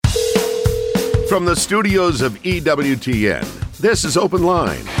From the studios of EWTN, this is Open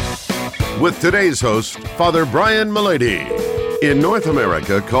Line. With today's host, Father Brian Milady. In North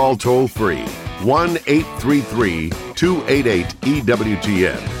America, call toll-free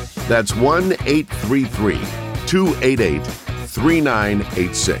 1-833-288-EWTN. That's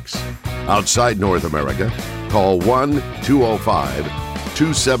 1-833-288-3986. Outside North America, call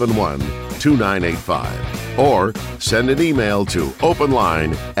 1-205-271-2985. Or send an email to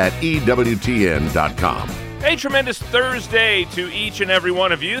openline@ewtn.com. A tremendous Thursday to each and every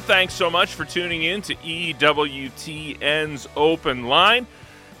one of you. Thanks so much for tuning in to EWTN's Open Line.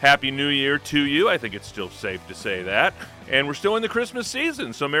 Happy New Year to you. I think it's still safe to say that. And we're still in the Christmas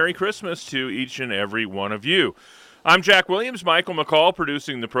season, so Merry Christmas to each and every one of you. I'm Jack Williams, Michael McCall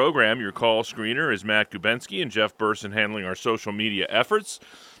producing the program. Your call screener is Matt Gubensky and Jeff Burson handling our social media efforts.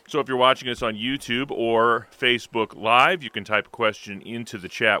 So if you're watching us on YouTube or Facebook Live, you can type a question into the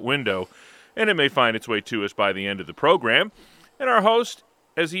chat window, and it may find its way to us by the end of the program. And our host,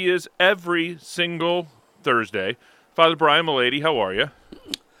 as he is every single Thursday, Father Brian Milady, how are you?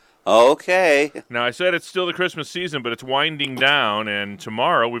 Okay. Now, I said it's still the Christmas season, but it's winding down, and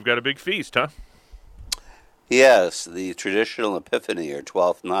tomorrow we've got a big feast, huh? Yes, the traditional Epiphany, or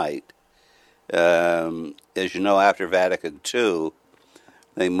 12th night. As you know, after Vatican II,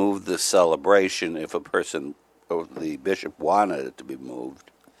 they moved the celebration, if a person, or the bishop wanted it to be moved,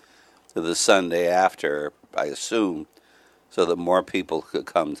 to the Sunday after, I assume, so that more people could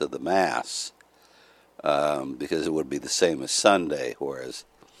come to the Mass, because it would be the same as Sunday, whereas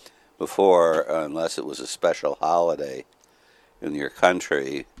before, unless it was a special holiday in your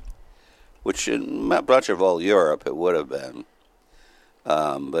country, which in much of all Europe it would have been,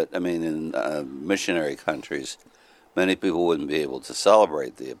 but I mean in missionary countries, many people wouldn't be able to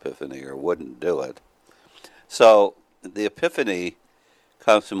celebrate the Epiphany or wouldn't do it. So the Epiphany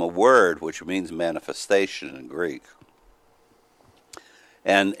comes from a word which means manifestation in Greek.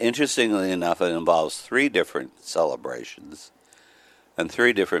 And interestingly enough, it involves three different celebrations and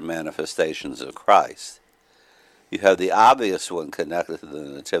three different manifestations of Christ. You have the obvious one connected to the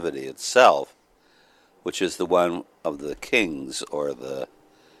Nativity itself, which is the one of the kings or the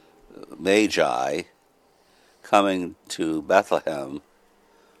Magi coming to Bethlehem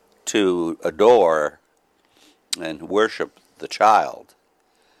to adore and worship the child.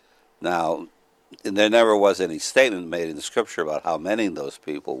 Now, there never was any statement made in the Scripture about how many those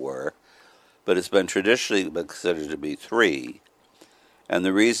people were, but it's been traditionally considered to be three. And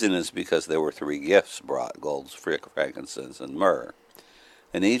the reason is because there were three gifts brought: gold, frankincense, and myrrh.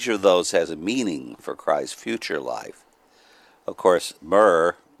 And each of those has a meaning for Christ's future life. Of course,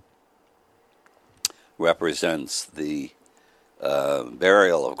 myrrh represents the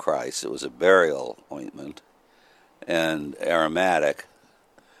burial of Christ. It was a burial ointment and aromatic,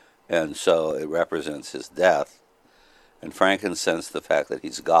 and so it represents his death. And frankincense, the fact that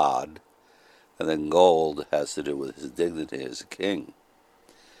he's God. And then gold has to do with his dignity as a king.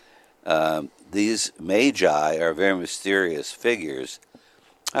 These magi are very mysterious figures.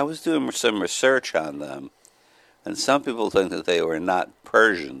 I was doing some research on them, and some people think that they were not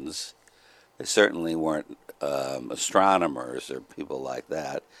Persians. They certainly weren't astronomers or people like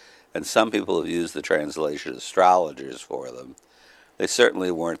that. And some people have used the translation astrologers for them. They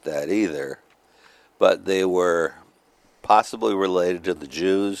certainly weren't that either. But they were possibly related to the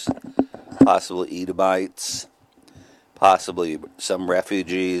Jews, possibly Edomites, possibly some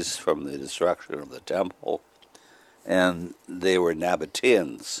refugees from the destruction of the temple, and they were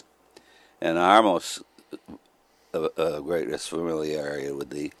Nabateans. And our most greatest familiarity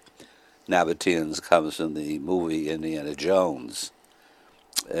with the Nabateans comes from the movie Indiana Jones,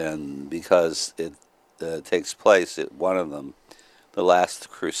 and because it takes place at one of them, the Last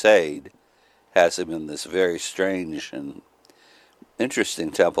Crusade, has him in this very strange and interesting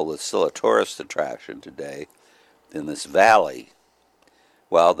temple that's still a tourist attraction today, in this valley.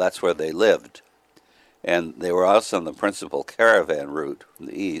 Well, that's where they lived. And they were also on the principal caravan route from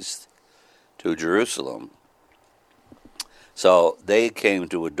the east to Jerusalem. So they came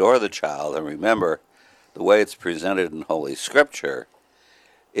to adore the child. And remember, the way it's presented in Holy Scripture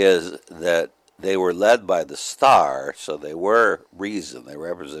is that they were led by the star, so they were reason. They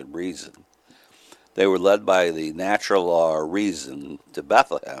represent reason. They were led by the natural law or reason to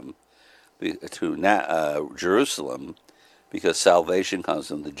Bethlehem, to Jerusalem, because salvation comes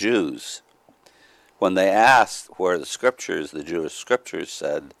from the Jews. When they asked where the Scriptures, the Jewish Scriptures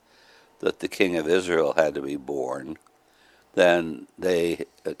said that the King of Israel had to be born, then they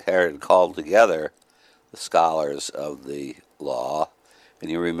had called together the scholars of the law, and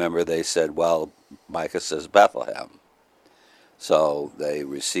you remember they said, well, Micah says Bethlehem. So they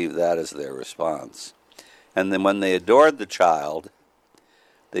received that as their response. And then when they adored the child,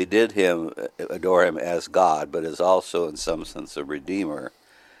 they did adore him as God, but as also in some sense a Redeemer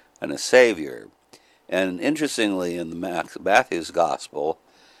and a Savior. And interestingly, in the Matthew's Gospel,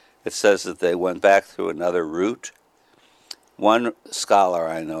 it says that they went back through another route. One scholar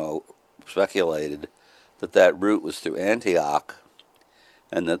I know speculated that that route was through Antioch,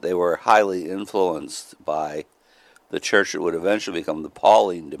 and that they were highly influenced by the church that would eventually become the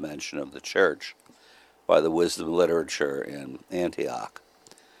Pauline dimension of the church, by the wisdom literature in Antioch.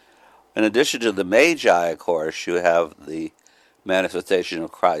 In addition to the Magi, of course, you have the manifestation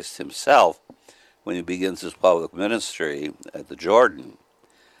of Christ himself when he begins his public ministry at the Jordan.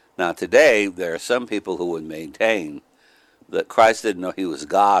 Now today, there are some people who would maintain that Christ didn't know he was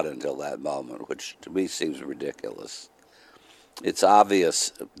God until that moment, which to me seems ridiculous. It's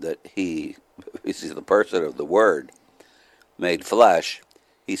obvious that he's the person of the Word made flesh.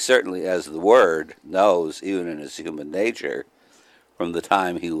 He certainly, as the Word, knows, even in his human nature, from the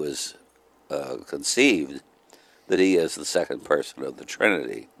time he was conceived, that he is the second person of the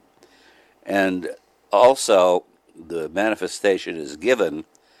Trinity. And also, the manifestation is given.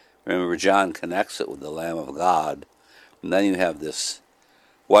 Remember, John connects it with the Lamb of God. And then you have this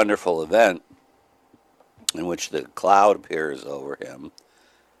wonderful event in which the cloud appears over him,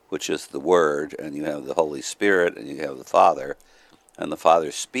 which is the Word, and you have the Holy Spirit, and you have the Father, and the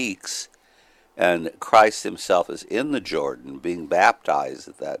Father speaks, and Christ himself is in the Jordan being baptized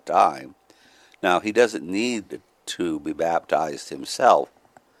at that time. Now, he doesn't need to be baptized himself,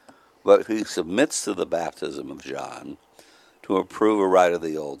 but he submits to the baptism of John to approve a rite of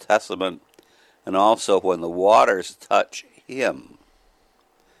the Old Testament, and also when the waters touch him,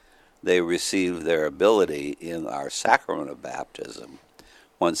 they receive their ability in our sacrament of baptism,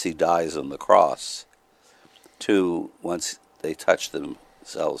 once he dies on the cross, to, once they touch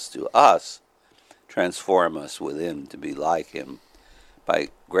themselves to us, transform us within to be like him by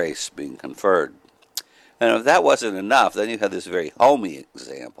grace being conferred. And if that wasn't enough, then you have this very homey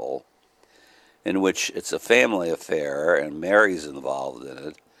example in which it's a family affair and Mary's involved in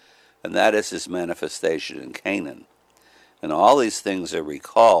it, and that is his manifestation in Canaan. And all these things are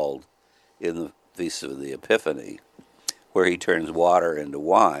recalled in the Feast of the Epiphany, where he turns water into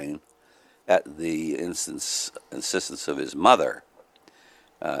wine at the insistence of his mother.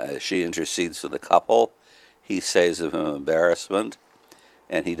 As she intercedes for the couple, he saves him embarrassment,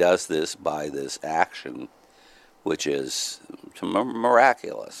 and he does this by this action, which is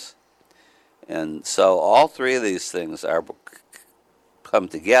miraculous. And so all three of these things come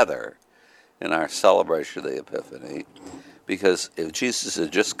together in our celebration of the Epiphany, because if Jesus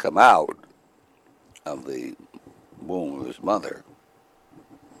had just come out of the womb of his mother,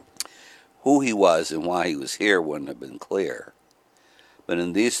 who he was and why he was here wouldn't have been clear. But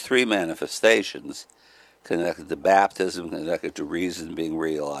in these three manifestations, connected to baptism, connected to reason being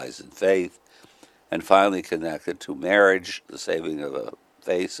realized in faith, and finally connected to marriage, the saving of a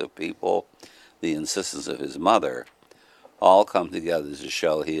face of people, the insistence of his mother, all come together to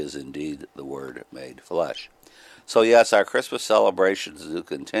show he is indeed the Word made flesh. So yes, our Christmas celebrations do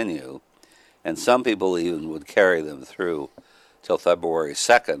continue, and some people even would carry them through till February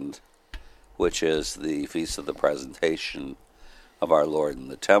 2nd, which is the Feast of the Presentation of our Lord in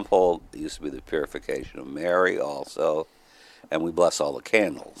the Temple. It used to be the Purification of Mary also, and we bless all the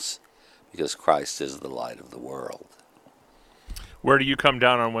candles, because Christ is the light of the world. Where do you come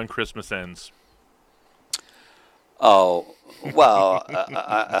down on when Christmas ends? Oh, well,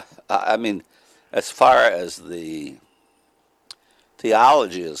 I mean, as far as the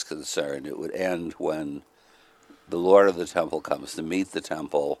theology is concerned, it would end when the Lord of the Temple comes to meet the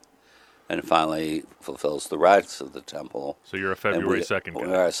temple and finally fulfills the rites of the temple. So you're a February 2nd guy.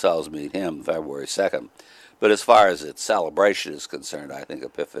 We ourselves meet him February 2nd. But as far as its celebration is concerned, I think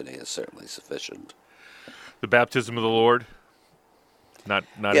Epiphany is certainly sufficient. The baptism of the Lord? Not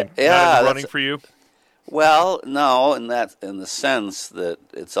in the running for you? Well, no, in the sense that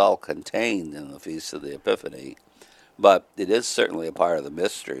it's all contained in the Feast of the Epiphany, but it is certainly a part of the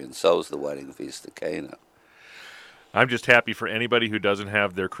mystery, and so is the wedding feast of Cana. I'm just happy for anybody who doesn't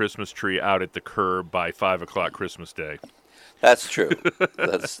have their Christmas tree out at the curb by 5 o'clock Christmas Day. That's true.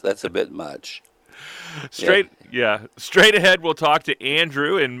 That's a bit much. Straight ahead, we'll talk to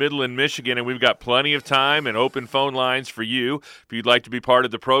Andrew in Midland, Michigan, and we've got plenty of time and open phone lines for you. If you'd like to be part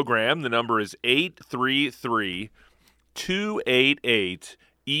of the program, the number is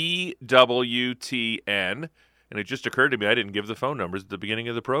 833-288-EWTN. And it just occurred to me I didn't give the phone numbers at the beginning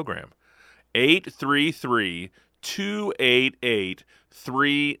of the program.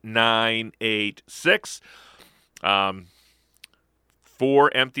 833-288-3986.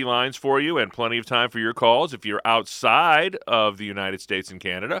 4 empty lines for you and plenty of time for your calls. If you're outside of the United States and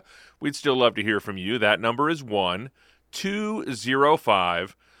Canada, we'd still love to hear from you. That number is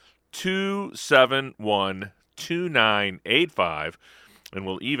 1-205-271-2985, and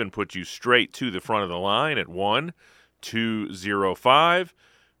we'll even put you straight to the front of the line at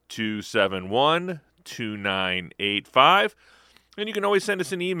 1-205-271-2985. And you can always send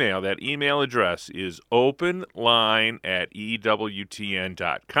us an email. That email address is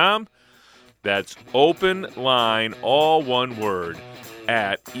openline@ewtn.com. That's openline, all one word,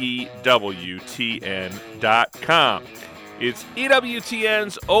 at ewtn.com. It's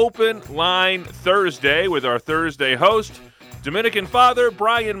EWTN's Open Line Thursday with our Thursday host, Dominican Father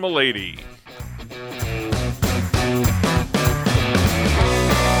Brian Mulady.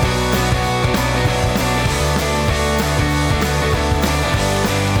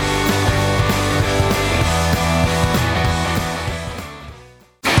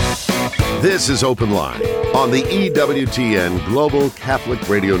 This is Open Line on the EWTN Global Catholic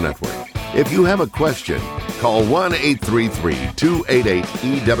Radio Network. If you have a question, call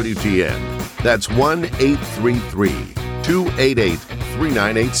 1-833-288-EWTN. That's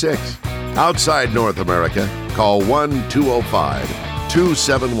 1-833-288-3986. Outside North America, call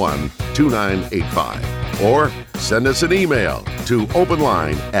 1-205-271-2985. Or send us an email to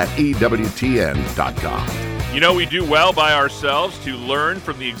openline@ewtn.com. You know, we do well by ourselves to learn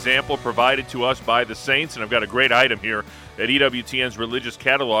from the example provided to us by the saints, and I've got a great item here at EWTN's Religious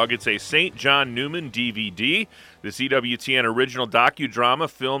Catalog. It's a St. John Newman DVD. This EWTN original docudrama,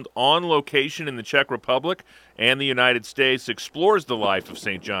 filmed on location in the Czech Republic and the United States, explores the life of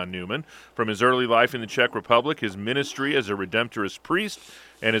St. John Newman, from his early life in the Czech Republic, his ministry as a Redemptorist priest,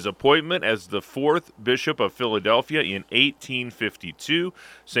 and his appointment as the 4th Bishop of Philadelphia in 1852.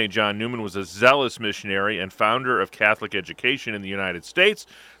 St. John Newman was a zealous missionary and founder of Catholic education in the United States.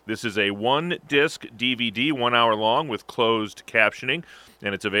 This is a 1-disc DVD, 1 hour long, with closed captioning,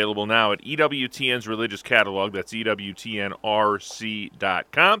 and it's available now at EWTN's Religious Catalog. That's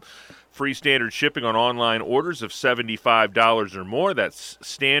EWTNRC.com. Free standard shipping on online orders of $75 or more. That's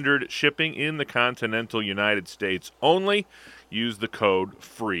standard shipping in the continental United States only. Use the code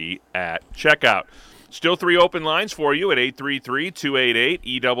FREE at checkout. Still 3 open lines for you at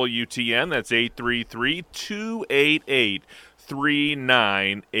 833-288-EWTN. That's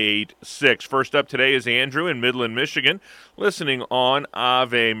 833-288-3986. First up today is Andrew in Midland, Michigan, listening on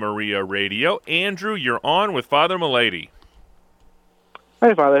Ave Maria Radio. Andrew, you're on with Father Mulady.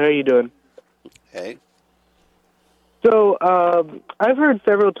 Hi, Father. How are you doing? Hey. So, I've heard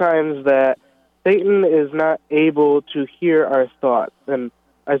several times that Satan is not able to hear our thoughts, and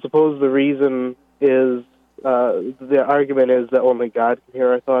I suppose the reason is, the argument is that only God can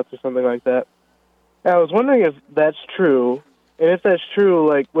hear our thoughts or something like that. And I was wondering if that's true, and if that's true,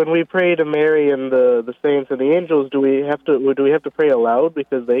 like when we pray to Mary and the saints and the angels, do we have to pray aloud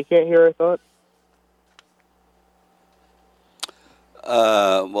because they can't hear our thoughts?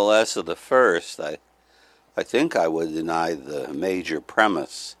 Well, as to the first, I think I would deny the major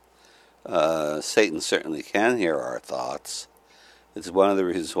premise. Satan certainly can hear our thoughts. It's one of the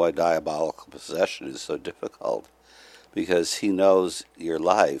reasons why diabolical possession is so difficult, because he knows your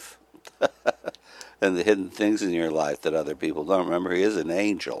life and the hidden things in your life that other people don't. Remember, he is an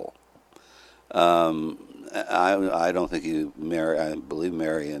angel. I don't think I believe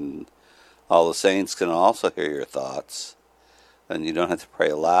Mary and all the saints can also hear your thoughts, and you don't have to pray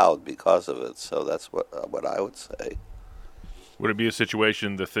aloud because of it. So that's what I would say. Would it be a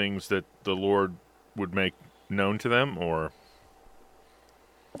situation, the things that the Lord would make known to them, or?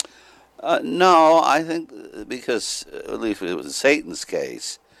 No, I think because, at least if it was Satan's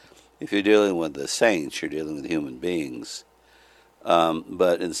case, if you're dealing with the saints, you're dealing with human beings.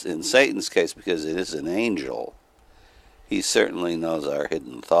 But in Satan's case, because it is an angel, he certainly knows our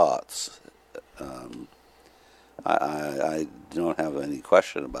hidden thoughts. I don't have any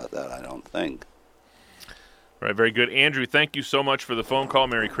question about that, I don't think. All right, very good. Andrew, thank you so much for the phone call.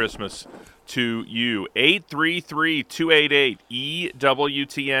 Merry Christmas to you.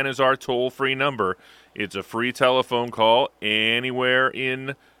 833-288-EWTN is our toll-free number. It's a free telephone call anywhere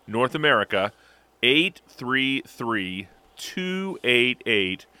in North America.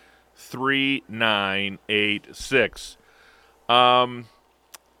 833-288-3986.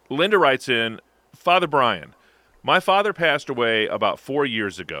 Linda writes in, Father Brian, my father passed away about 4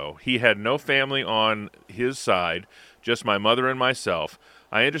 years ago. He had no family on his side, just my mother and myself.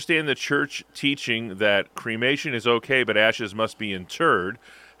 I understand the church teaching that cremation is okay, but ashes must be interred.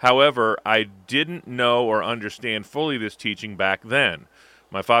 However, I didn't know or understand fully this teaching back then.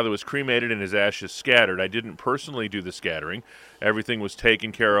 My father was cremated and his ashes scattered. I didn't personally do the scattering. Everything was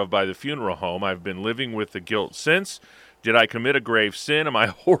taken care of by the funeral home. I've been living with the guilt since. Did I commit a grave sin? Am I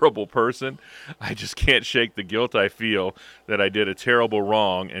a horrible person? I just can't shake the guilt I feel that I did a terrible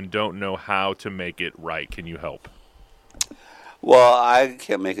wrong and don't know how to make it right. Can you help? Well, I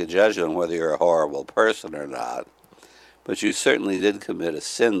can't make a judgment on whether you're a horrible person or not, but you certainly did commit a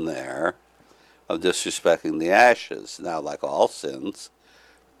sin there of disrespecting the ashes. Now, like all sins,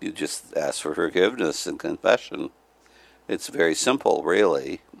 you just ask for forgiveness and confession. It's very simple,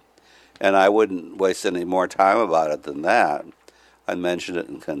 really. And I wouldn't waste any more time about it than that. I mentioned it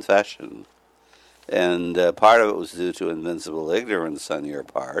in confession. And part of it was due to invincible ignorance on your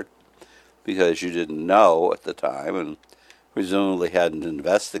part, because you didn't know at the time and presumably hadn't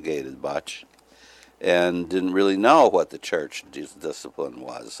investigated much and didn't really know what the church discipline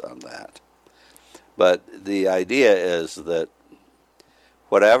was on that. But the idea is that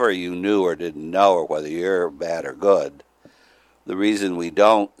whatever you knew or didn't know, or whether you're bad or good, the reason we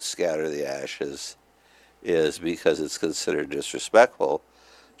don't scatter the ashes is because it's considered disrespectful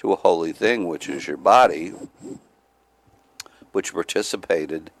to a holy thing, which is your body, which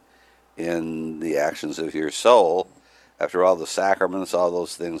participated in the actions of your soul. After all, the sacraments, all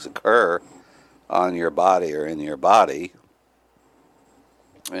those things occur on your body or in your body,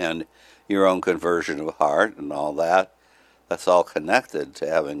 and your own conversion of heart and all that, that's all connected to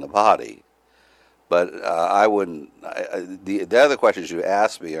having a body. But I wouldn't. The other questions you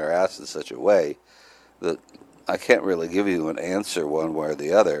asked me are asked in such a way that I can't really give you an answer one way or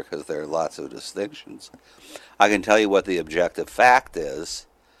the other, because there are lots of distinctions. I can tell you what the objective fact is,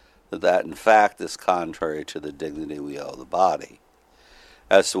 that in fact is contrary to the dignity we owe the body.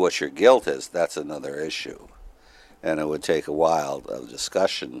 As to what your guilt is, that's another issue, and it would take a while of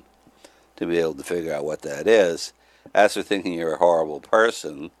discussion to be able to figure out what that is. As for thinking you're a horrible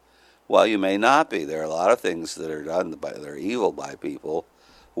person, well, you may not be. There are a lot of things that are done that are evil by people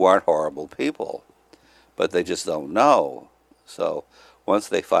who aren't horrible people, but they just don't know. So once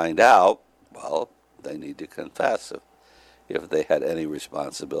they find out, well, they need to confess if they had any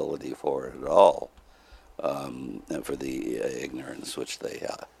responsibility for it at all, and for the ignorance which they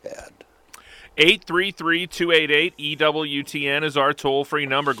had. 833-288-EWTN is our toll-free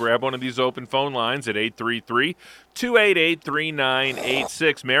number. Grab one of these open phone lines at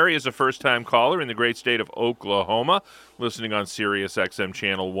 833-288-3986. Mary is a first-time caller in the great state of Oklahoma, listening on Sirius XM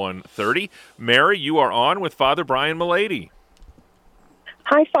Channel 130. Mary, you are on with Father Brian Milady.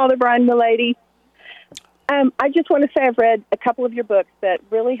 Hi, Father Brian Milady. I just want to say I've read a couple of your books that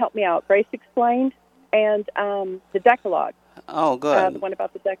really helped me out, Grace Explained and the Decalogue. Oh, good. The one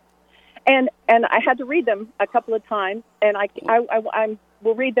about the Decalogue. And I had to read them a couple of times, and I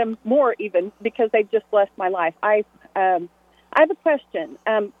will read them more even, because they've just blessed my life. I have a question.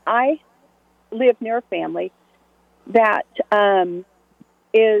 I live near a family that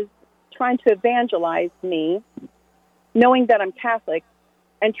is trying to evangelize me, knowing that I'm Catholic,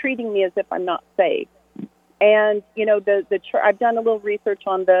 and treating me as if I'm not saved. And the church, I've done a little research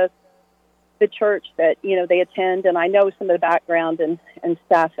on the church that they attend, and I know some of the background and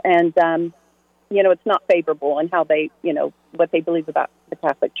stuff, and it's not favorable in how they what they believe about the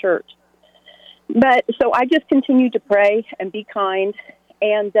Catholic Church. But so I just continue to pray and be kind,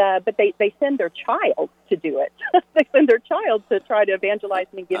 and but they send their child to do it. They send their child to try to evangelize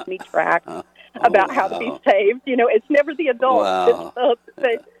me, give me tracts about how to be saved. It's never the adult. Wow.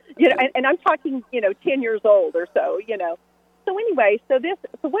 And I'm talking 10 years old or so. So anyway, so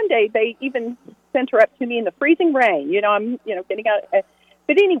one day they even sent her up to me in the freezing rain. I'm getting out.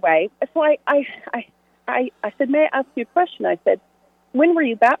 But anyway, so I said, may I ask you a question? I said, when were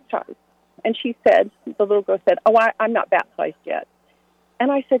you baptized? And she said, the little girl said, oh, I'm not baptized yet.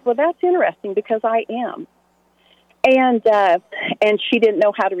 And I said, well, that's interesting, because I am. And she didn't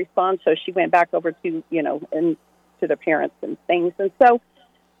know how to respond, so she went back over to and to their parents and things. And so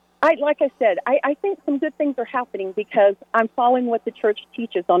like I said, I think some good things are happening, because I'm following what the church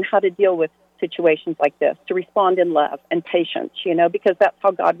teaches on how to deal with situations like this, to respond in love and patience, because that's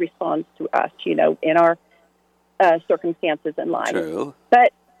how God responds to us, in our circumstances in life. True.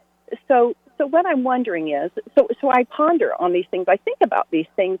 But so what I'm wondering is, so I ponder on these things. I think about these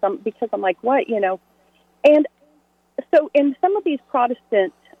things because I'm like, what, And so in some of these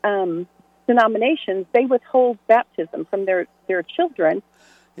Protestant denominations, they withhold baptism from their children.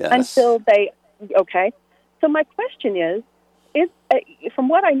 Yes. Until okay. So my question is from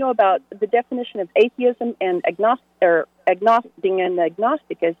what I know about the definition of atheism and agnostic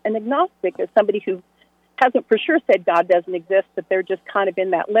is, an agnostic is somebody who hasn't for sure said God doesn't exist, but they're just kind of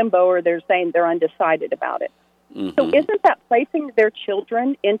in that limbo, or they're saying they're undecided about it. So isn't that placing their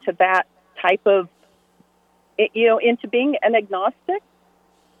children into that type of, into being an agnostic,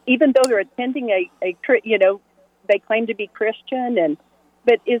 even though they're attending they claim to be Christian,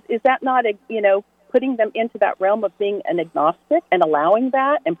 but is that not putting them into that realm of being an agnostic and allowing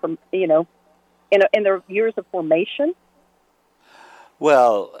that, and from in their years of formation?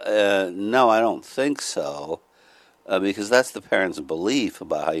 Well, no, I don't think so, because that's the parents' belief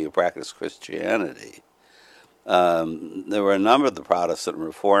about how you practice Christianity. There were a number of the Protestant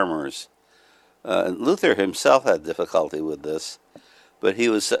reformers. Luther himself had difficulty with this, but he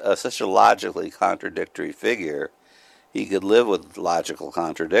was such a logically contradictory figure, he could live with logical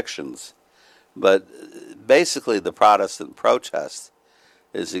contradictions. But basically the Protestant protest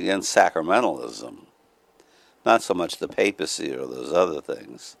is against sacramentalism, not so much the papacy or those other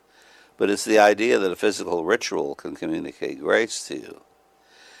things, but it's the idea that a physical ritual can communicate grace to you.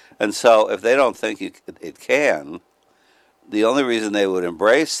 And so if they don't think it can, the only reason they would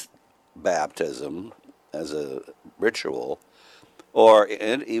embrace baptism as a ritual, or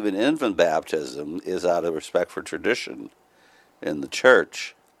even infant baptism, is out of respect for tradition in the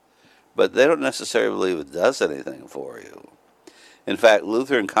church. But they don't necessarily believe it does anything for you. In fact,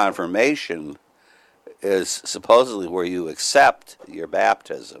 Lutheran confirmation is supposedly where you accept your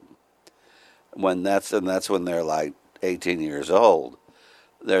baptism. That's when they're like 18 years old.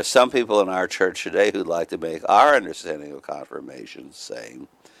 There are some people in our church today who'd like to make our understanding of confirmation the same,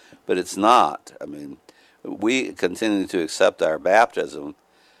 but it's not. I mean, we continue to accept our baptism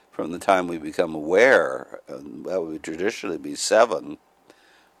from the time we become aware, and that would traditionally be 7,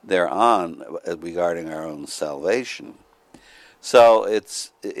 thereon, regarding our own salvation. So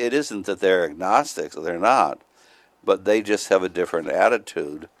it isn't that they're agnostics, they're not, but they just have a different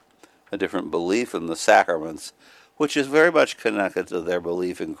attitude, a different belief in the sacraments, which is very much connected to their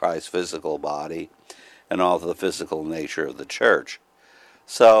belief in Christ's physical body and all the physical nature of the church.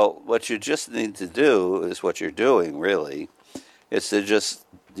 So what you just need to do is what you're doing, really, is to just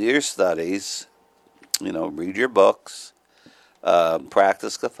do your studies, read your books,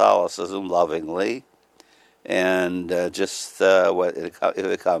 practice Catholicism lovingly, and if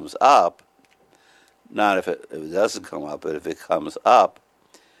it comes up, not if it doesn't come up, but if it comes up,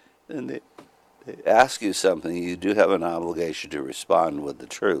 then they ask you something, you do have an obligation to respond with the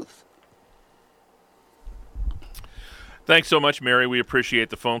truth. Thanks so much, Mary. We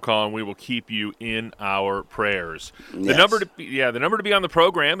appreciate the phone call, and we will keep you in our prayers. Yes. The number to be on the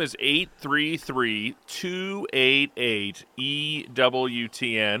program is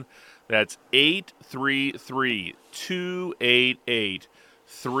 833-288-EWTN. That's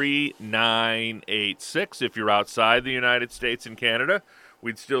 833-288-3986. If you're outside the United States and Canada,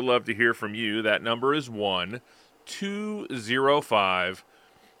 we'd still love to hear from you. That number is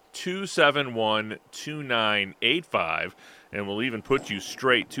 1-205-271-2985, and we'll even put you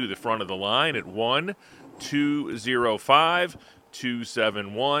straight to the front of the line at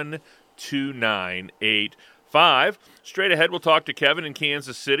 1-205-271-2985. Straight ahead, we'll talk to Kevin in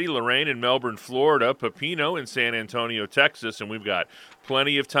Kansas City, Lorraine in Melbourne, Florida, Pepino in San Antonio, Texas, and we've got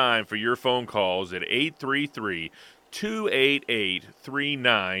plenty of time for your phone calls at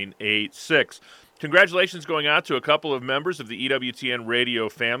 833-288-3986. Congratulations going out to a couple of members of the EWTN radio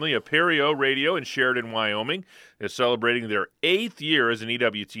family. Aperio Radio in Sheridan, Wyoming is celebrating their 8th year as an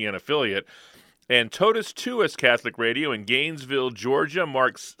EWTN affiliate. And Totus Tuus Catholic Radio in Gainesville, Georgia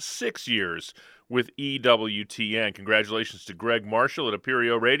marks 6 years with EWTN. Congratulations to Greg Marshall at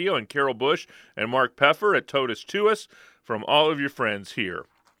Aperio Radio and Carol Bush and Mark Peffer at Totus Tuus from all of your friends here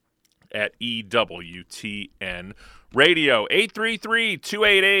at EWTN Radio.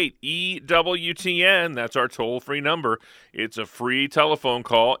 833-288-EWTN. That's our toll-free number. It's a free telephone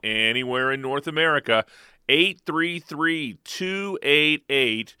call anywhere in North America.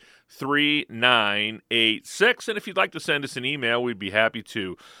 833-288-3986. And if you'd like to send us an email, we'd be happy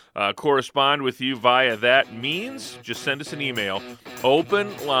to correspond with you via that means. Just send us an email,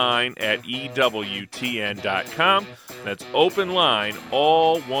 openline@EWTN.com. That's openline,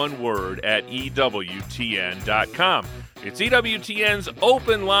 all one word, at EWTN.com. It's EWTN's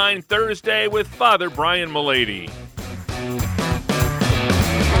Open Line Thursday with Father Brian Mulady.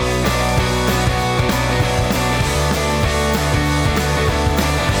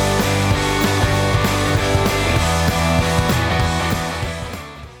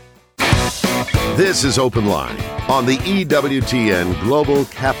 This is Open Line on the EWTN Global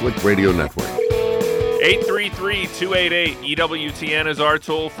Catholic Radio Network. 833-288-EWTN is our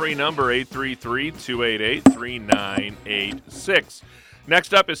toll-free number, 833-288-3986.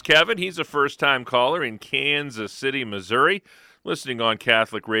 Next up is Kevin. He's a first-time caller in Kansas City, Missouri. listening on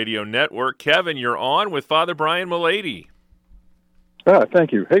Catholic Radio Network. Kevin, you're on with Father Brian Mulady.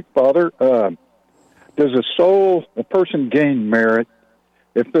 Thank you. Hey, Father, does a person gain merit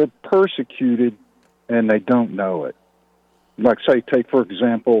if they're persecuted and they don't know it? Like, say, take, for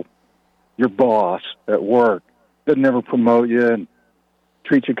example, your boss at work doesn't ever promote you and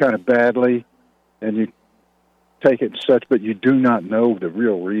treats you kind of badly, and you take it as such, but you do not know the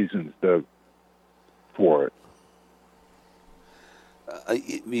real reasons for it.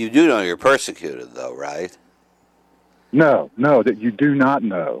 You do know you're persecuted, though, right? No, that you do not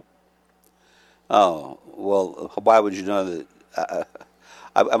know. Oh, well, why would you know that?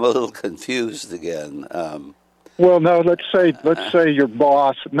 I'm a little confused again. Well, no, let's say your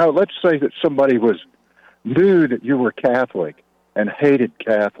boss, let's say that somebody knew that you were Catholic and hated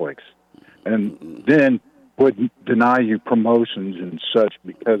Catholics, and then would deny you promotions and such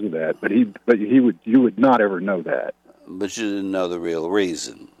because of that. But you would not ever know that. But you didn't know the real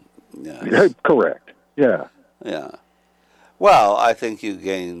reason. Yes. Yeah, correct. Yeah. Yeah. Well, I think you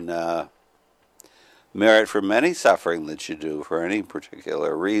gain merit from any suffering that you do for any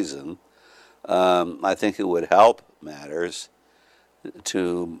particular reason. I think it would help matters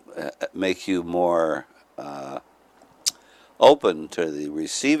to make you more open to the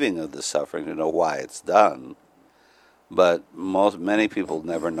receiving of the suffering, to know why it's done. But many people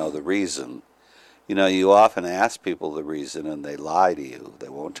never know the reason. You know, you often ask people the reason and they lie to you. They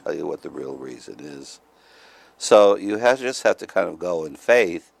won't tell you what the real reason is. So you just have to kind of go in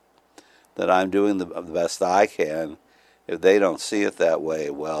faith that I'm doing the best I can. If they don't see it that way,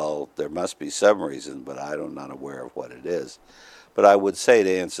 well, there must be some reason, but I'm not aware of what it is. But I would say, to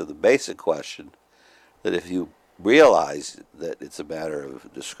answer the basic question, that if you realize that it's a matter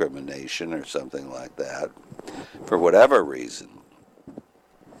of discrimination or something like that, for whatever reason,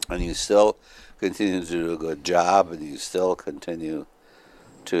 and you still continue to do a good job, and you still continue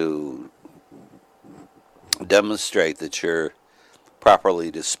to demonstrate that you're properly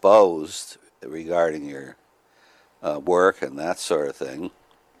disposed regarding your work and that sort of thing,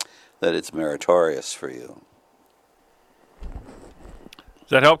 that it's meritorious for you. Does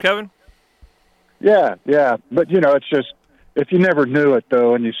that help, Kevin? Yeah. But, it's just, if you never knew it,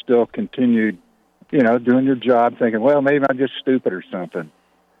 though, and you still continued, doing your job, thinking, well, maybe I'm just stupid or something.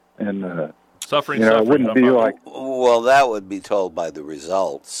 And, suffering, it wouldn't be like... Well, that would be told by the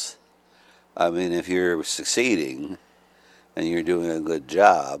results. I mean, if you're succeeding and you're doing a good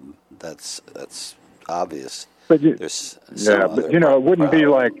job, that's obvious. But it wouldn't be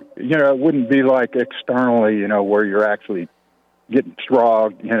problem. it wouldn't be like externally, where you're actually getting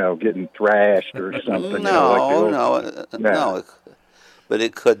flogged, getting thrashed or something. No. But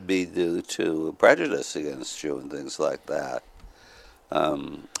it could be due to prejudice against you and things like that.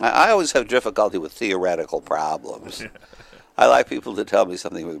 I always have difficulty with theoretical problems. I like people to tell me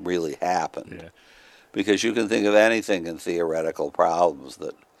something that really happened. Yeah. Because you can think of anything in theoretical problems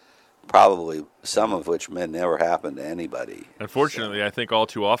that probably some of which may never happen to anybody. Unfortunately, I think all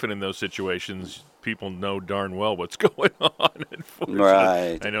too often in those situations, people know darn well what's going on.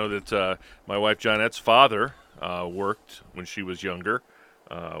 Right. I know that my wife Johnette's father worked when she was younger,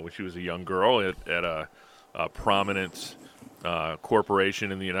 when she was a young girl at a prominent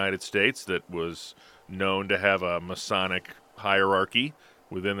corporation in the United States that was known to have a Masonic hierarchy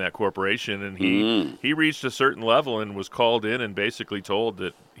within that corporation, and he reached a certain level and was called in and basically told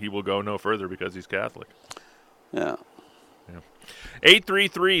that he will go no further because he's Catholic. Yeah.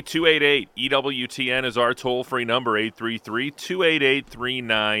 833-288-EWTN is our toll-free number,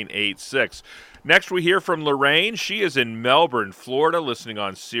 833-288-3986. Next, we hear from Lorraine. She is in Melbourne, Florida, listening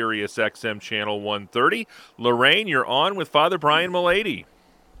on Sirius XM Channel 130. Lorraine, you're on with Father Brian Mulady.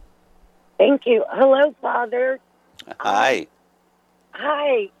 Thank you. Hello, Father. Hi.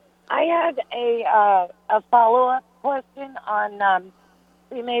 Hi. I had a follow-up question on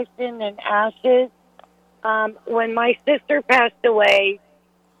cremation and ashes. When my sister passed away,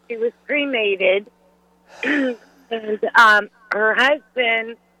 she was cremated, and her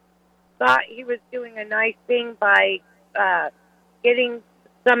husband thought he was doing a nice thing by getting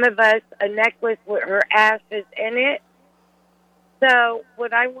some of us a necklace with her ashes in it. So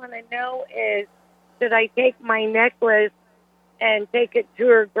what I want to know is, should I take my necklace and take it to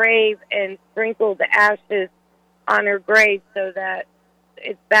her grave and sprinkle the ashes on her grave so that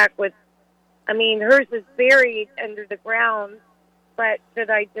it's back with... I mean, hers is buried under the ground, but should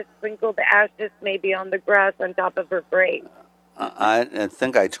I just sprinkle the ashes maybe on the grass on top of her grave? I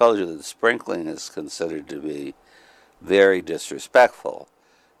think I told you that sprinkling is considered to be very disrespectful.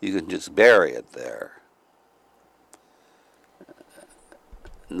 You can just bury it there,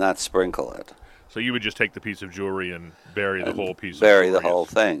 not sprinkle it. So you would just take the piece of jewelry and bury the whole piece of Bury jewelry. the whole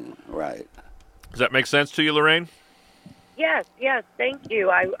thing, right. Does that make sense to you, Lorraine? Yes, thank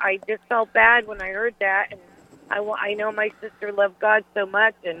you. I just felt bad when I heard that, and I know my sister loved God so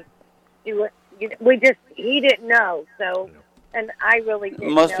much, and he didn't know, so, and I really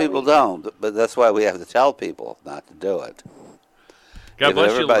didn't Most know people either. don't, but that's why we have to tell people not to do it. God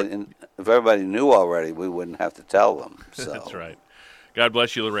bless you. If everybody knew already, we wouldn't have to tell them. So. That's right. God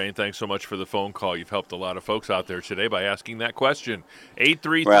bless you, Lorraine. Thanks so much for the phone call. You've helped a lot of folks out there today by asking that question.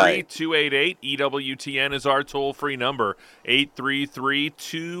 833-288-EWTN is our toll-free number.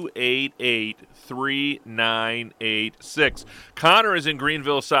 833-288-3986. Connor is in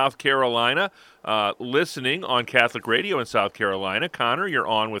Greenville, South Carolina, listening on Catholic Radio in South Carolina. Connor, you're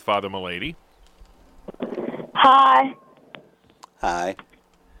on with Father Milady. Hi. Hi.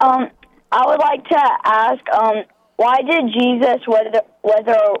 I would like to ask, why did Jesus wither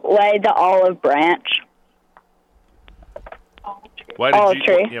away the olive branch? Olive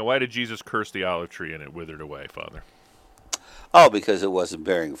tree. Why did Jesus curse the olive tree and it withered away, Father? Oh, because it wasn't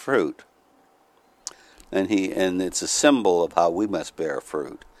bearing fruit. And it's a symbol of how we must bear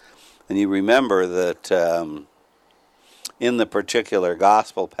fruit. And you remember that in the particular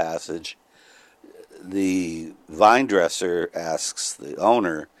gospel passage, the vine dresser asks the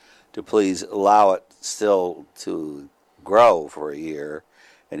owner to please allow it still to grow for a year,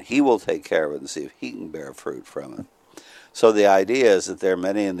 and he will take care of it and see if he can bear fruit from it. So the idea is that there are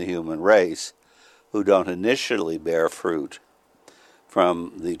many in the human race who don't initially bear fruit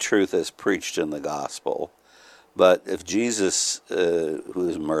from the truth as preached in the gospel. But if Jesus, who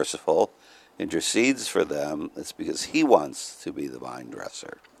is merciful, intercedes for them, it's because he wants to be the vine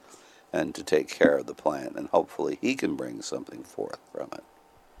dresser and to take care of the plant, and hopefully he can bring something forth from it.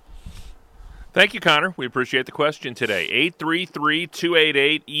 Thank you, Connor. We appreciate the question today.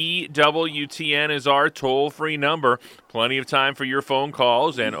 833-288-EWTN is our toll-free number. Plenty of time for your phone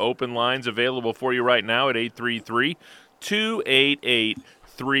calls and open lines available for you right now at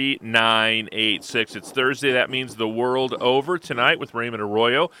 833-288-3986. It's Thursday. That means the world over tonight with Raymond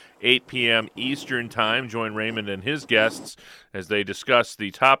Arroyo, 8 p.m. Eastern Time. Join Raymond and his guests as they discuss the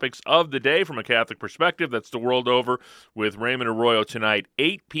topics of the day from a Catholic perspective. That's the world over with Raymond Arroyo tonight,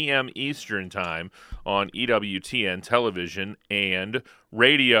 8 p.m. Eastern Time on EWTN television and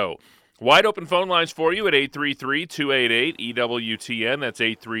radio. Wide open phone lines for you at 833-288-EWTN. That's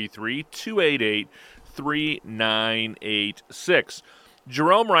 833-288-3986.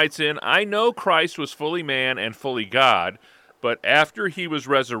 Jerome writes in, I know Christ was fully man and fully God, but after he was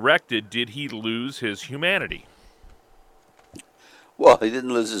resurrected, did he lose his humanity? Well, he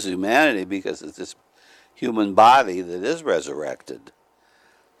didn't lose his humanity because it's this human body that is resurrected.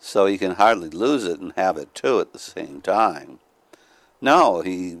 So he can hardly lose it and have it too at the same time. No,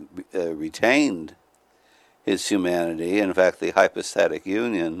 he retained his humanity. In fact, the hypostatic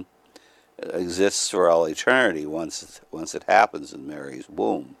union exists for all eternity once it happens in Mary's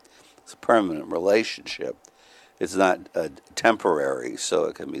womb. It's a permanent relationship. It's not temporary, so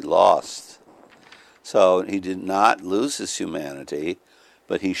it can be lost. So he did not lose his humanity,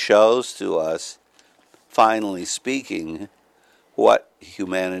 but he shows to us, finally speaking, what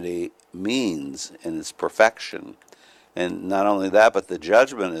humanity means in its perfection. And not only that, but the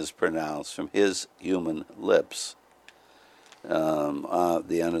judgment is pronounced from his human lips at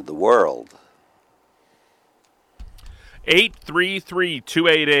the end of the world.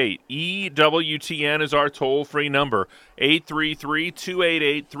 833-288-EWTN is our toll-free number.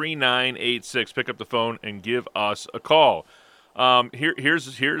 833-288-3986. Pick up the phone and give us a call.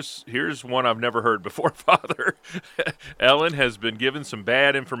 Here's one I've never heard before, Father. Ellen has been given some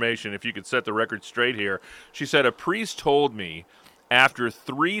bad information, if you could set the record straight here. She said, a priest told me after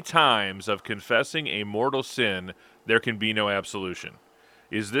 3 times of confessing a mortal sin, there can be no absolution.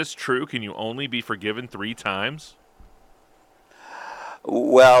 Is this true? Can you only be forgiven 3 times?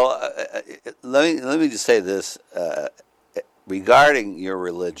 Well, let me just say this. Regarding your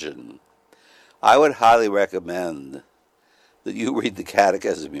religion, I would highly recommend that you read the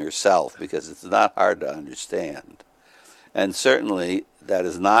Catechism yourself, because it's not hard to understand. And certainly that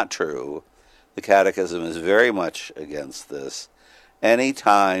is not true. The Catechism is very much against this. Any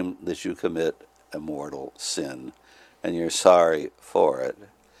time that you commit a mortal sin and you're sorry for it,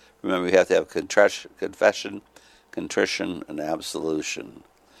 remember you have to have confession, contrition, and absolution.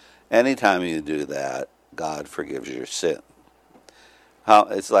 Anytime you do that, God forgives your sin.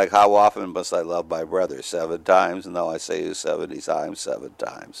 It's like, how often must I love my brother? 7 times? No, I say you 70 times, 7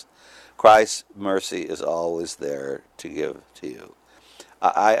 times. Christ's mercy is always there to give to you.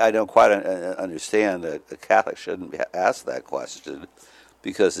 I don't quite understand that a Catholic shouldn't ask that question,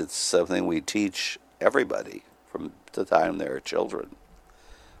 because it's something we teach everybody from the time they're children.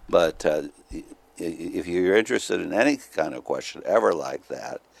 But if you're interested in any kind of question ever like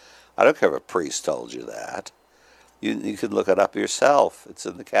that, I don't care if a priest told you that. You can look it up yourself. It's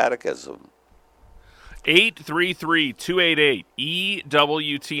in the Catechism.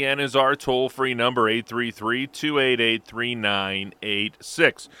 833-288-EWTN is our toll-free number,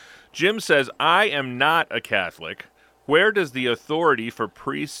 833-288-3986. Jim says, I am not a Catholic. Where does the authority for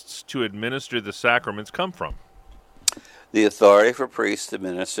priests to administer the sacraments come from? The authority for priests to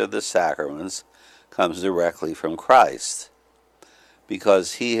administer the sacraments comes directly from Christ.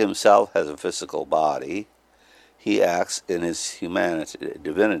 Because he himself has a physical body, he acts in his humanity,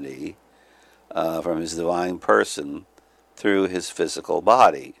 divinity, from his divine person through his physical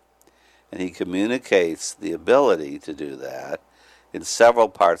body. And he communicates the ability to do that in several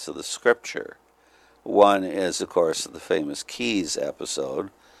parts of the Scripture. One is, of course, the famous Keys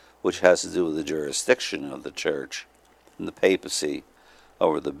episode, which has to do with the jurisdiction of the church and the papacy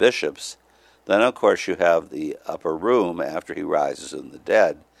over the bishops. Then, of course, you have the upper room after he rises from the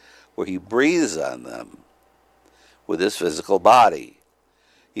dead, where he breathes on them with his physical body.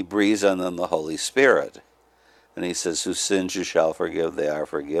 He breathes on them the Holy Spirit. And he says, whose sins you shall forgive, they are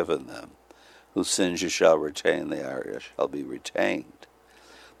forgiven them. Whose sins you shall retain, they shall be retained.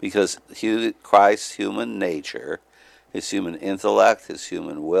 Because Christ's human nature, his human intellect, his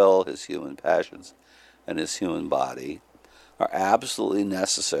human will, his human passions, and his human body are absolutely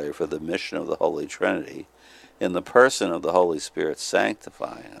necessary for the mission of the Holy Trinity, in the person of the Holy Spirit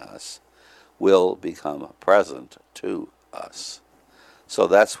sanctifying us, will become present to us. So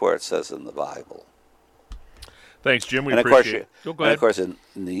that's where it says in the Bible. Thanks, Jim. We and appreciate it. Go ahead. And of course, in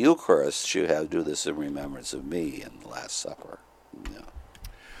the Eucharist, you have do this in remembrance of me in the Last Supper. Yeah.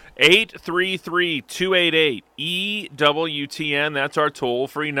 833-288-EWTN. That's our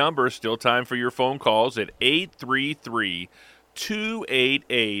toll-free number. Still time for your phone calls at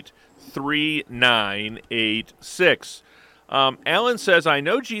 833-288-3986. Alan says, I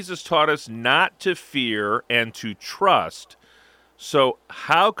know Jesus taught us not to fear and to trust. So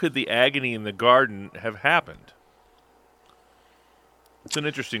how could the agony in the garden have happened? It's an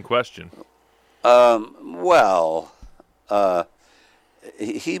interesting question.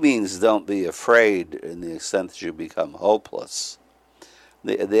 He means don't be afraid in the extent that you become hopeless.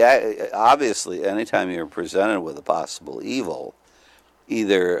 Obviously, anytime you're presented with a possible evil,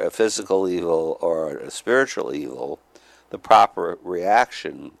 either a physical evil or a spiritual evil, the proper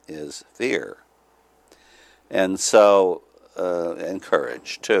reaction is fear. And so, and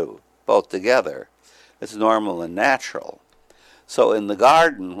courage, too, both together. It's normal and natural. So in the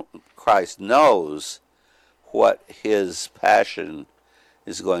garden, Christ knows what his passion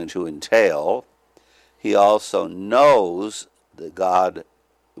is going to entail. He also knows that God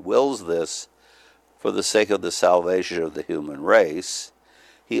wills this for the sake of the salvation of the human race.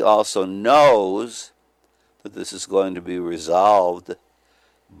 He also knows that this is going to be resolved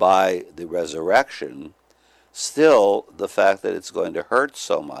by the resurrection. Still, the fact that it's going to hurt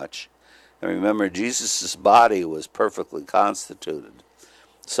so much, and remember, Jesus' body was perfectly constituted.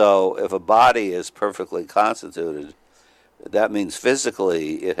 So if a body is perfectly constituted, that means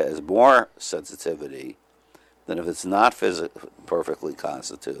physically it has more sensitivity than if it's not perfectly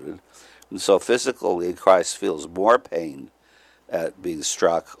constituted. And so physically, Christ feels more pain at being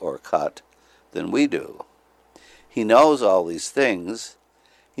struck or cut than we do. He knows all these things.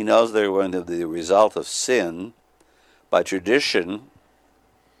 He knows they're going to be the result of sin. By tradition,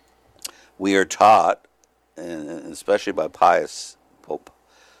 we are taught, and especially by Pope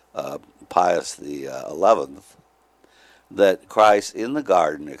Pius the 11th, that Christ in the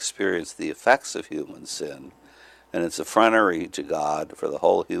garden experienced the effects of human sin, and it's effrontery to God for the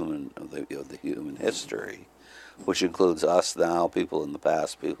whole human history, which includes us now, people in the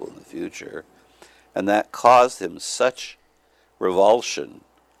past, people in the future, and that caused him such revulsion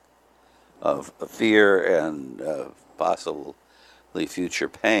of fear and possibly future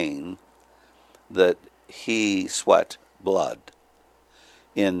pain that he sweat blood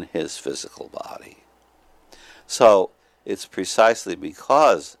in his physical body. So it's precisely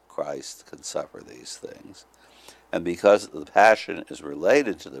because Christ can suffer these things, and because the passion is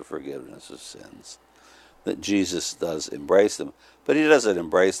related to the forgiveness of sins, that Jesus does embrace them. But he doesn't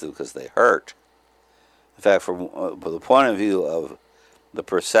embrace them because they hurt. In fact, from the point of view of the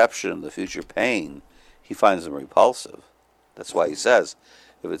perception of the future pain, he finds them repulsive. That's why he says,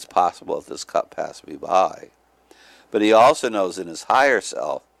 if it's possible, let this cup pass me by. But he also knows in his higher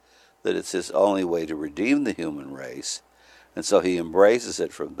self that it's his only way to redeem the human race, and so he embraces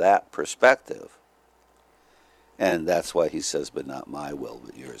it from that perspective. And that's why he says, but not my will,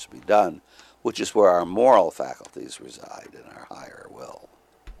 but yours be done, which is where our moral faculties reside, in our higher will.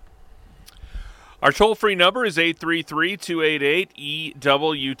 Our toll-free number is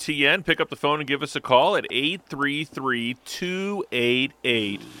 833-288-EWTN. Pick up the phone and give us a call at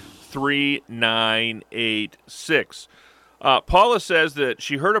 833-288-3986. Paula says that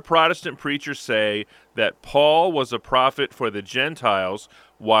she heard a Protestant preacher say that Paul was a prophet for the Gentiles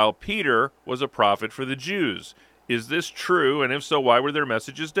while Peter was a prophet for the Jews. Is this true? And if so, why were their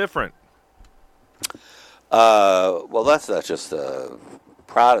messages different? Well, that's not just a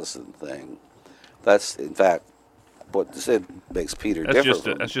Protestant thing. That's, in fact, what it makes Peter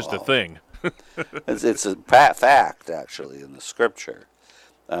different. That's just a thing. It's a fact, actually, in the Scripture.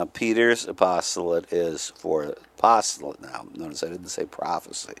 Peter's apostolate is for apostolate now. Notice I didn't say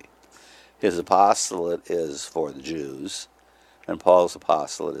prophecy. His apostolate is for the Jews, and Paul's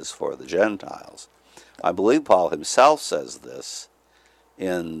apostolate is for the Gentiles. I believe Paul himself says this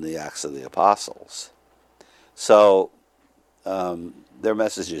in the Acts of the Apostles. So their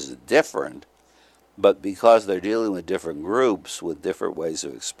message is different, but because they're dealing with different groups with different ways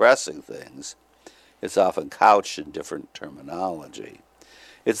of expressing things, it's often couched in different terminology.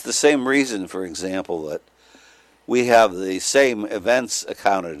 It's the same reason, for example, that we have the same events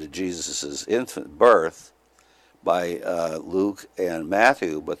accounted of Jesus' infant birth by Luke and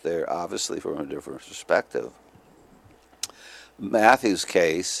Matthew, but they're obviously from a different perspective. Matthew's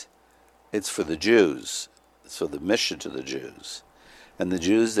case, it's for the Jews. It's for the mission to the Jews. And the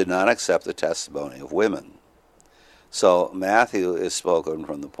Jews did not accept the testimony of women. So Matthew is spoken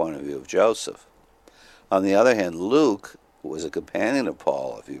from the point of view of Joseph. On the other hand, Luke was a companion of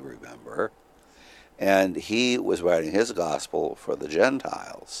Paul, if you remember, and he was writing his gospel for the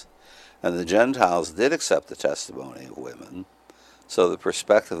Gentiles. And the Gentiles did accept the testimony of women, so the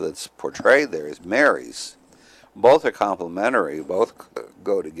perspective that's portrayed there is Mary's. Both are complementary, both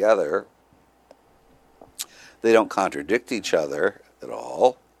go together. They don't contradict each other at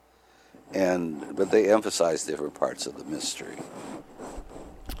all, but they emphasize different parts of the mystery.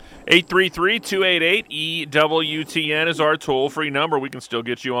 833-288-EWTN is our toll-free number. We can still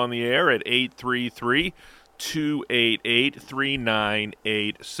get you on the air at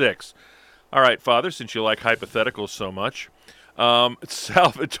 833-288-3986. All right, Father, since you like hypotheticals so much,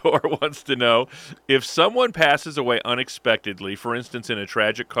 Salvatore wants to know, if someone passes away unexpectedly, for instance in a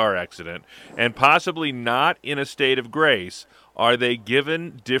tragic car accident, and possibly not in a state of grace, are they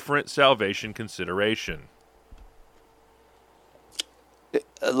given different salvation consideration?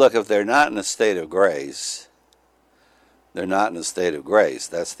 Look, if they're not in a state of grace, they're not in a state of grace.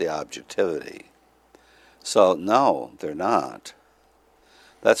 That's the objectivity. So, no, they're not.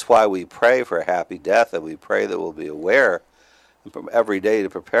 That's why we pray for a happy death, and we pray that we'll be aware every day to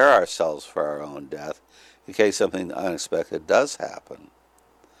prepare ourselves for our own death in case something unexpected does happen.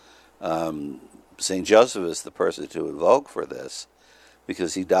 St. Joseph is the person to invoke for this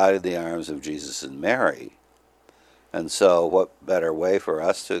because he died in the arms of Jesus and Mary. And so what better way for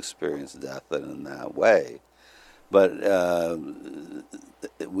us to experience death than in that way? But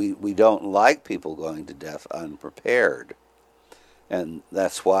we don't like people going to death unprepared. And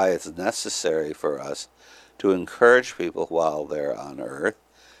that's why it's necessary for us to encourage people while they're on earth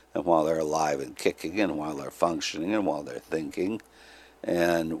and while they're alive and kicking and while they're functioning and while they're thinking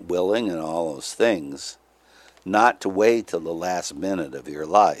and willing and all those things, not to wait till the last minute of your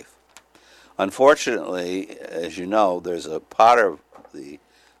life. Unfortunately, as you know, there's a part of the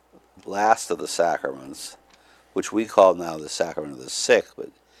last of the sacraments, which we call now the sacrament of the sick, but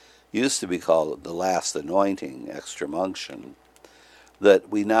used to be called the last anointing, extreme unction, that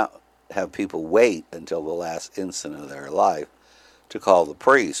we not have people wait until the last instant of their life to call the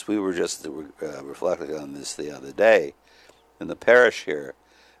priest. We were just reflecting on this the other day in the parish here,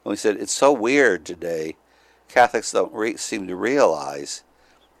 and we said it's so weird today. Catholics don't seem to realize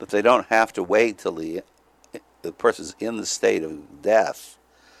that they don't have to wait till the person's in the state of death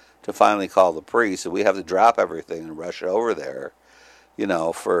to finally call the priest, and we have to drop everything and rush over there,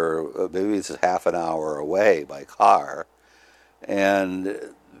 for maybe it's half an hour away by car,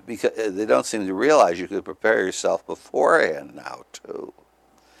 and because they don't seem to realize you could prepare yourself beforehand now too,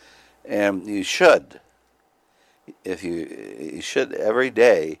 and you should. If you should every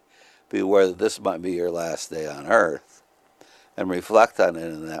day be aware that this might be your last day on earth, and reflect on it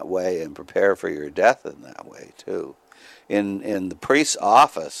in that way and prepare for your death in that way too. In the priest's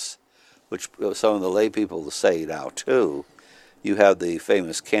office, which some of the lay people say now too, you have the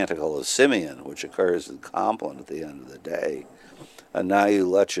famous Canticle of Simeon, which occurs in Compline at the end of the day. And now you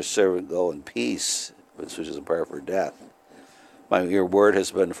let your servant go in peace, which is a prayer for death. Your word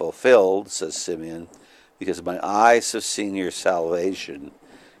has been fulfilled, says Simeon. because my eyes have seen your salvation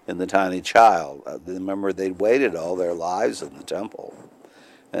in the tiny child. Remember, they'd waited all their lives in the temple,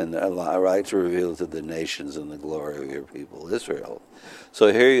 and a right to reveal to the nations in the glory of your people Israel.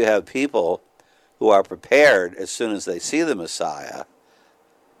 So here you have people who are prepared as soon as they see the Messiah.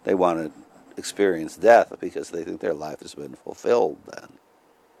 They want to experience death because they think their life has been fulfilled then.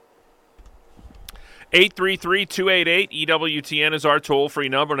 833-288-EWTN is our toll-free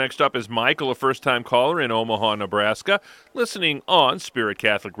number. Next up is Michael, a first-time caller in Omaha, Nebraska, listening on Spirit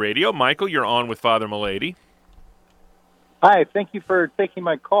Catholic Radio. Michael, you're on with Father Milady. Hi, thank you for taking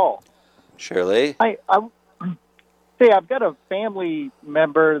my call. Shirley? I've got a family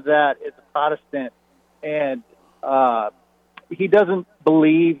member that is a Protestant, and he doesn't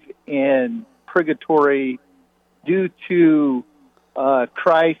believe in purgatory due to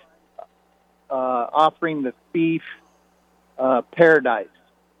Christ offering the thief paradise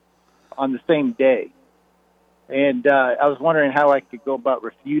on the same day. And I was wondering how I could go about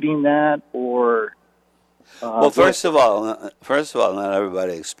refuting that, or... well, first of all, not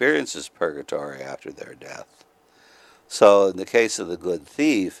everybody experiences purgatory after their death. So in the case of the good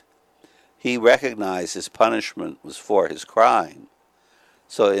thief, he recognized his punishment was for his crime.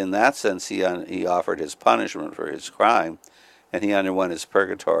 So in that sense, he offered his punishment for his crime, and he underwent his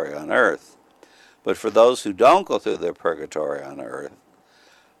purgatory on earth. But for those who don't go through their purgatory on earth,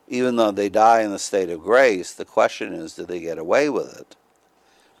 even though they die in the state of grace, the question is, do they get away with it?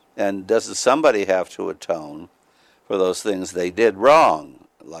 And does somebody have to atone for those things they did wrong,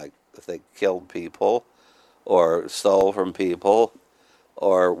 like if they killed people or stole from people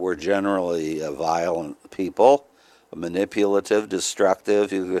or were generally violent people, manipulative,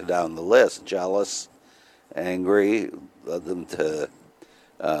 destructive, you go down the list, jealous, angry, led them to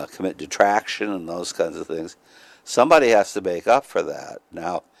commit detraction and those kinds of things. Somebody has to make up for that.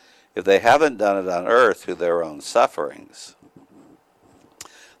 Now, if they haven't done it on earth through their own sufferings,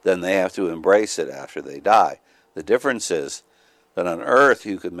 then they have to embrace it after they die. The difference is that on earth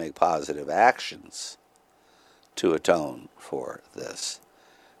you can make positive actions to atone for this.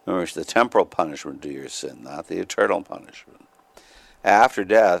 Remember, it's the temporal punishment to your sin, not the eternal punishment. After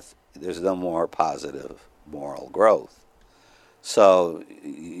death, there's no more positive moral growth. So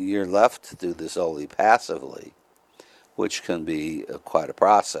you're left to do this only passively, which can be quite a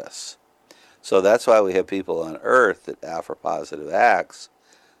process. So that's why we have people on earth that offer positive acts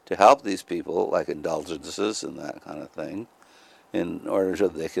to help these people, like indulgences and that kind of thing, in order so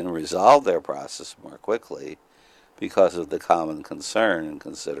they can resolve their process more quickly because of the common concern and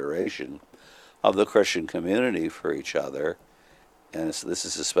consideration of the Christian community for each other. And this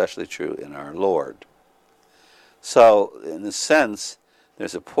is especially true in our Lord. So, in a sense,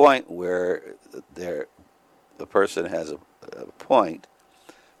 there's a point where the person has a point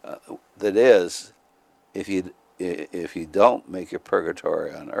that is, if you don't make your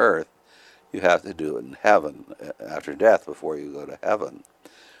purgatory on earth, you have to do it in heaven after death before you go to heaven.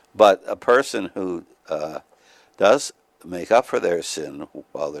 But a person who does make up for their sin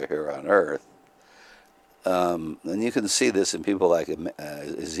while they're here on earth, and you can see this in people like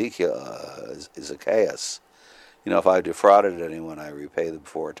Zacchaeus. You know, if I defrauded anyone, I repay them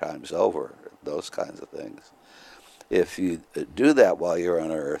 4 times over, those kinds of things. If you do that while you're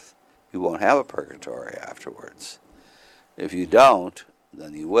on earth, you won't have a purgatory afterwards. If you don't,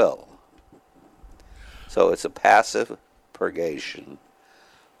 then you will. So it's a passive purgation,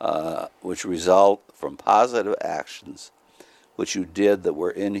 which result from positive actions which you did that were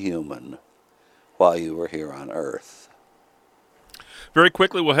inhuman while you were here on earth. Very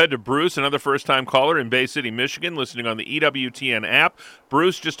quickly, we'll head to Bruce, another first-time caller in Bay City, Michigan, listening on the EWTN app.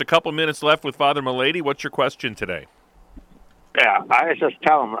 Bruce, just a couple minutes left with Father Milady. What's your question today? Yeah, I was just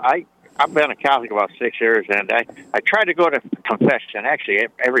telling him, I've been a Catholic about 6 years, and I try to go to confession, actually,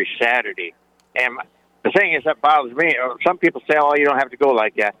 every Saturday. And the thing is that bothers me. Some people say, oh, you don't have to go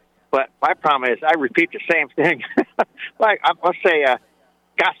like that. But my problem is I repeat the same thing. Like, let's say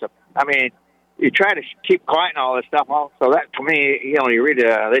gossip. I mean, you try to keep quiet and all this stuff. So that, to me, you know, you read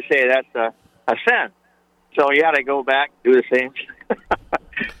they say that's a sin. So you got to go back, do the same.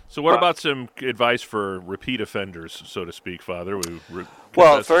 So what about some advice for repeat offenders, so to speak, Father?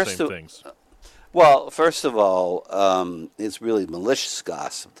 First of all, it's really malicious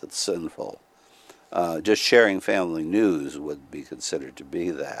gossip that's sinful. Just sharing family news would be considered to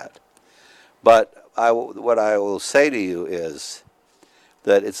be that. But what I will say to you is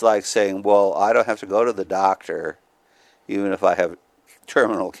that it's like saying, well, I don't have to go to the doctor, even if I have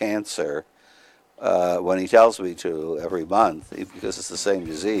terminal cancer, when he tells me to every month, because it's the same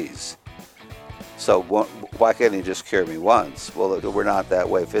disease. So why can't he just cure me once? Well, we're not that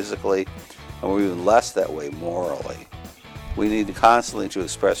way physically. and we're even less that way morally. We need to constantly to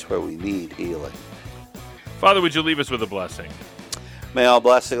express where we need healing. Father, would you leave us with a blessing? May all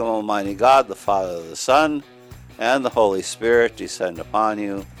blessing of Almighty God, the Father, the Son, and the Holy Spirit descend upon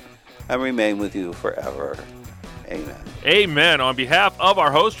you and remain with you forever. Amen. Amen. On behalf of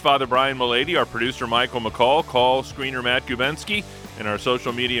our host, Father Brian Mulady, our producer, Michael McCall, call screener Matt Gubensky, and our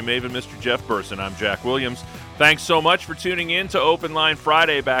social media maven, Mr. Jeff Burson, I'm Jack Williams. Thanks so much for tuning in to Open Line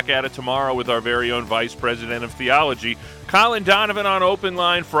Friday. Back at it tomorrow with our very own Vice President of Theology, Colin Donovan, on Open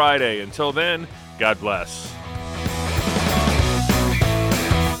Line Friday. Until then, God bless.